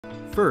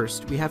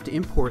First, we have to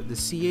import the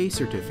CA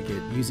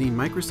certificate using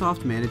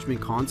Microsoft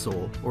Management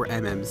Console, or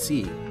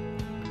MMC.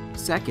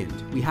 Second,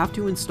 we have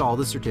to install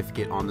the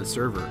certificate on the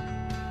server.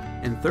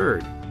 And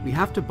third, we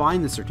have to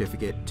bind the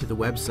certificate to the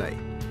website.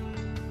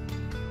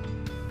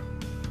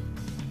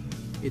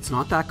 It's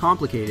not that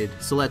complicated,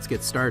 so let's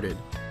get started.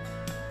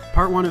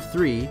 Part 1 of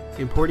 3,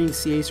 importing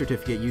CA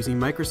certificate using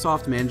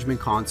Microsoft Management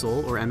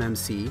Console, or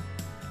MMC.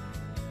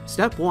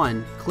 Step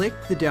 1, click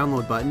the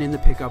download button in the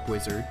pickup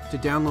wizard to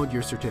download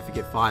your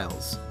certificate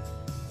files.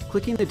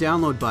 Clicking the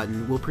download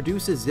button will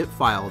produce a zip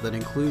file that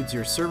includes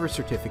your server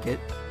certificate,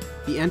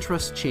 the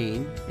Entrust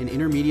chain and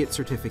intermediate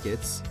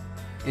certificates,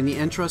 and the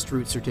Entrust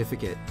root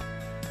certificate.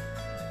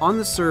 On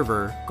the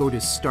server, go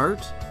to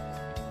Start,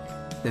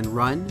 then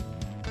Run,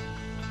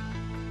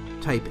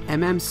 type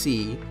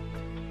MMC,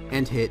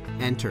 and hit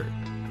Enter.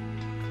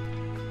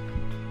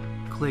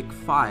 Click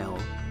File,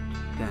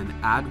 then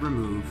Add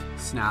Remove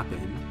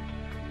Snap-in.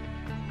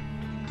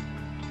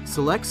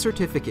 Select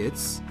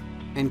Certificates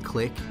and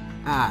click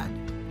Add.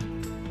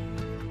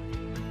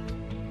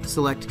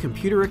 Select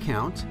Computer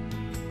Account,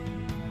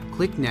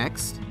 click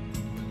Next,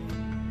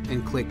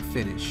 and click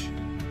Finish.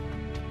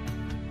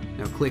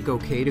 Now click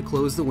OK to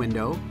close the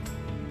window.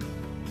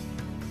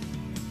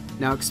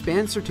 Now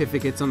expand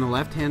certificates on the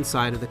left-hand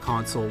side of the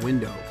console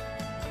window.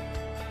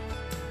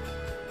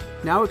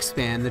 Now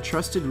expand the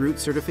Trusted Root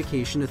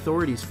Certification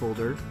Authorities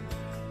folder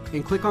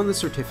and click on the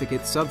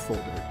Certificate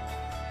subfolder.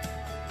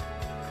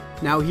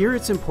 Now here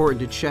it's important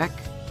to check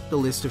the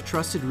list of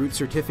Trusted Root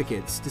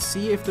Certificates to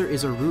see if there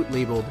is a root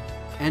labeled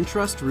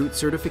Entrust Root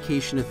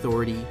Certification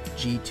Authority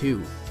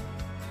G2.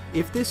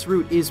 If this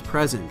root is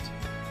present,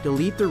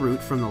 delete the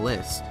root from the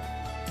list.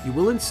 You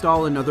will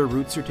install another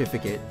root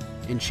certificate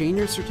and chain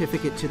your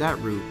certificate to that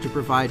root to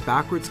provide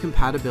backwards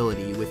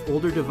compatibility with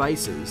older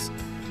devices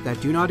that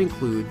do not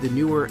include the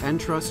newer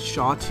Entrust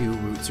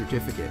SHA-2 root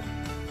certificate.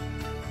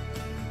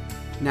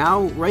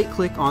 Now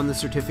right-click on the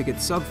certificate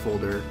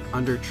subfolder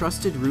under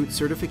Trusted Root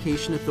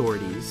Certification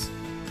Authorities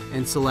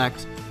and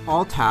select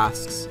All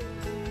Tasks,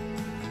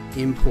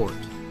 Import.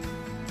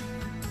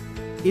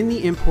 In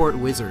the Import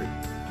wizard,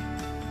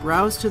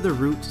 browse to the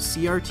root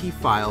CRT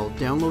file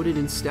downloaded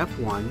in Step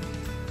 1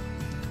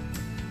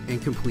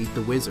 and complete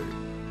the wizard.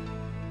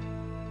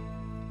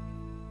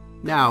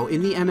 Now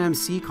in the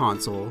MMC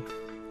console,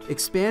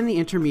 expand the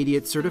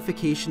Intermediate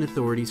Certification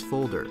Authorities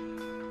folder.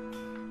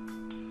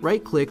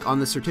 Right-click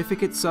on the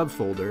Certificate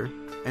subfolder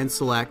and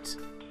select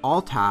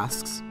All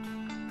Tasks,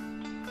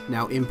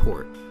 now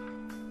Import.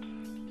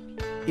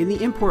 In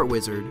the Import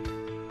wizard,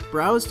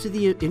 browse to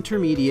the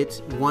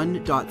Intermediate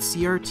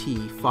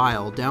 1.crt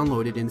file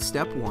downloaded in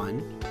Step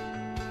 1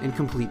 and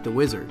complete the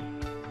wizard.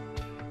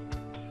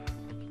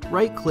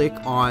 Right-click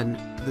on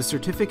the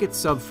Certificate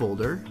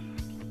subfolder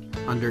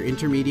under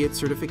Intermediate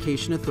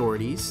Certification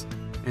Authorities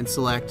and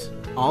select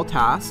All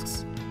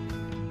Tasks,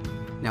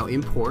 now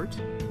Import.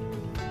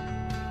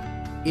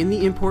 In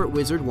the Import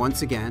wizard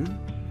once again,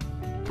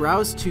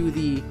 browse to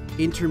the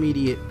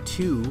Intermediate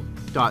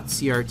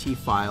 2.crt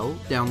file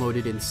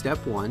downloaded in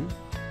Step 1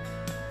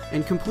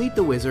 and complete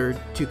the wizard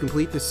to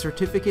complete the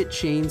certificate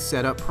chain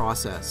setup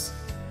process.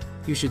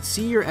 You should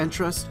see your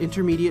Entrust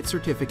intermediate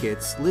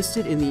certificates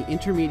listed in the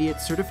Intermediate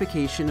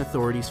Certification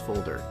Authorities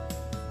folder.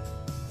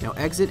 Now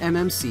exit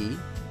MMC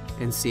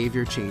and save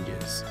your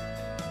changes.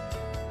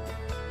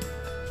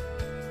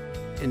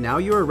 And now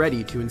you are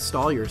ready to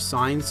install your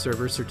signed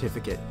server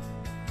certificate.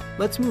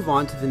 Let's move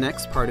on to the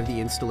next part of the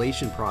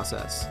installation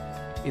process,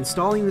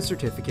 installing the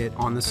certificate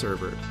on the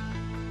server.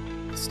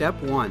 Step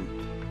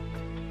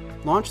 1.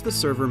 Launch the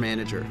Server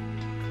Manager.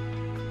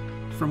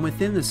 From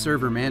within the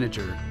Server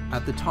Manager,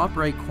 at the top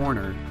right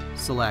corner,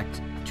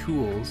 select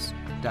Tools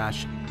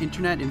 -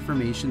 Internet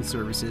Information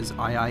Services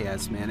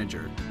IIS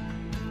Manager.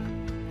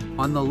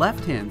 On the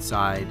left-hand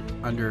side,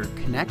 under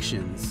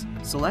Connections,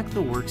 select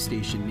the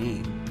workstation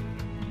name.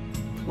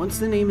 Once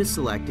the name is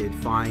selected,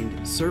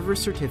 find Server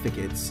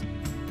Certificates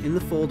in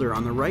the folder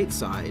on the right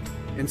side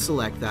and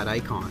select that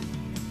icon.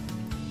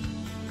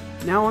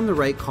 Now on the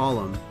right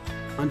column,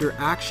 under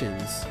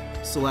Actions,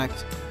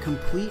 select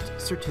Complete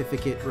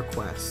Certificate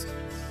Request.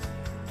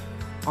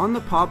 On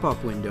the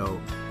pop-up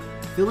window,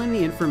 fill in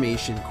the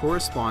information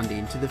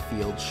corresponding to the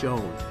field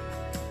shown.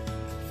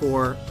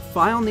 For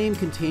file name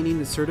containing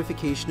the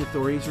Certification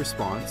Authority's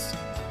response,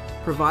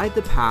 provide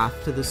the path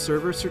to the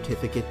server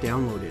certificate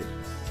downloaded.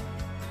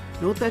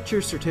 Note that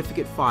your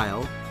certificate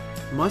file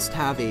must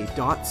have a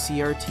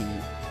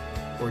 .crt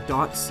or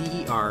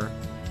 .cer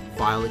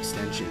file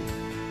extension.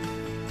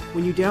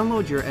 When you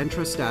download your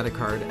Entrust Data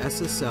Card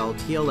SSL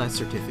TLS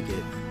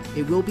certificate,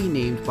 it will be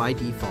named by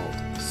default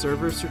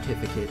Server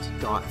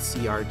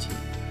Certificate.crt.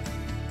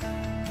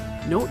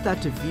 Note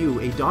that to view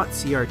a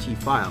 .crt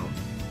file,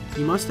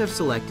 you must have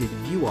selected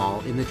View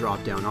All in the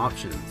drop-down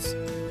options.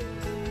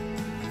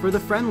 For the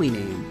friendly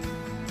name,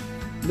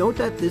 note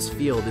that this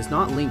field is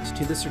not linked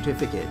to the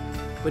certificate,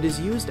 but is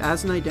used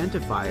as an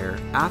identifier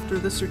after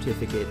the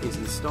certificate is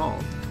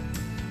installed.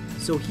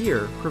 So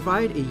here,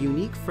 provide a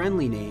unique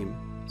friendly name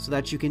so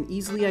that you can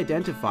easily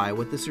identify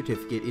what the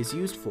certificate is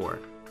used for.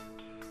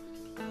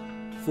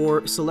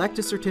 For Select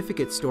a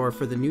Certificate Store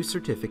for the new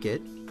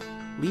certificate,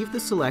 leave the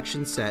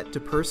selection set to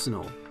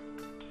Personal.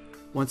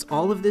 Once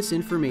all of this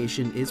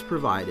information is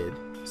provided,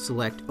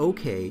 select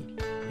OK,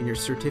 and your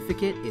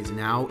certificate is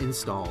now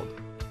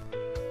installed.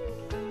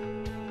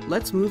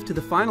 Let's move to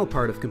the final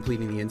part of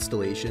completing the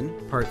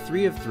installation, part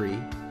 3 of 3,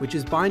 which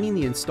is binding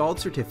the installed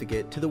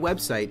certificate to the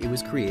website it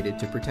was created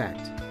to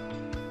protect.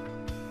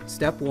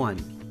 Step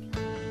 1.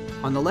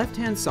 On the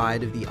left-hand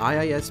side of the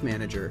IIS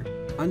Manager,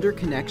 under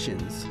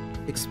Connections,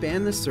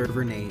 expand the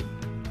server name.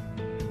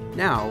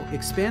 Now,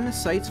 expand the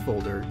Sites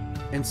folder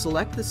and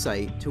select the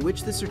site to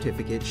which the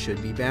certificate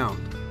should be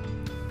bound.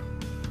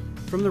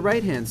 From the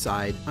right-hand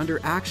side, under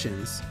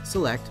Actions,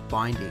 select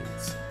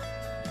Bindings.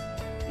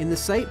 In the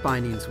Site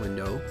Bindings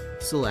window,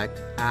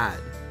 select Add.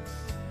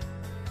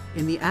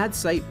 In the Add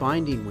Site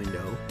Binding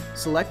window,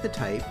 select the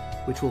type,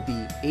 which will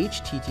be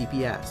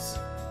HTTPS.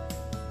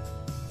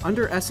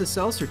 Under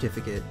SSL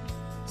Certificate,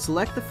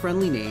 select the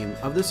friendly name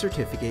of the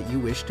certificate you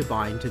wish to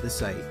bind to the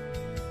site.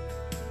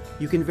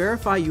 You can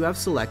verify you have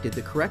selected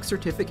the correct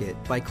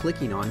certificate by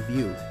clicking on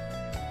View.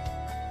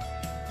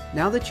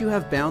 Now that you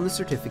have bound the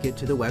certificate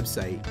to the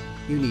website,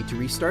 you need to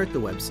restart the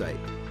website.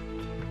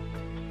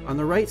 On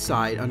the right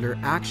side under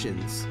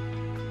Actions,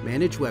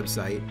 Manage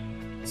Website,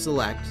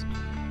 select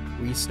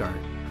Restart.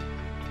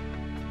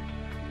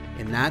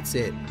 And that's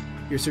it.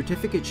 Your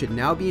certificate should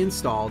now be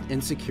installed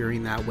and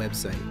securing that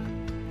website.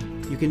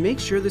 You can make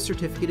sure the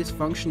certificate is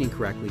functioning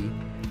correctly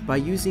by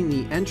using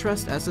the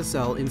Entrust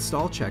SSL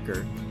install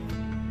checker,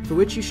 for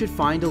which you should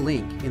find a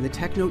link in the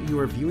tech note you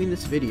are viewing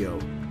this video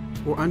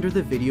or under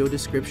the video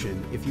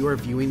description if you are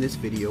viewing this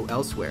video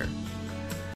elsewhere.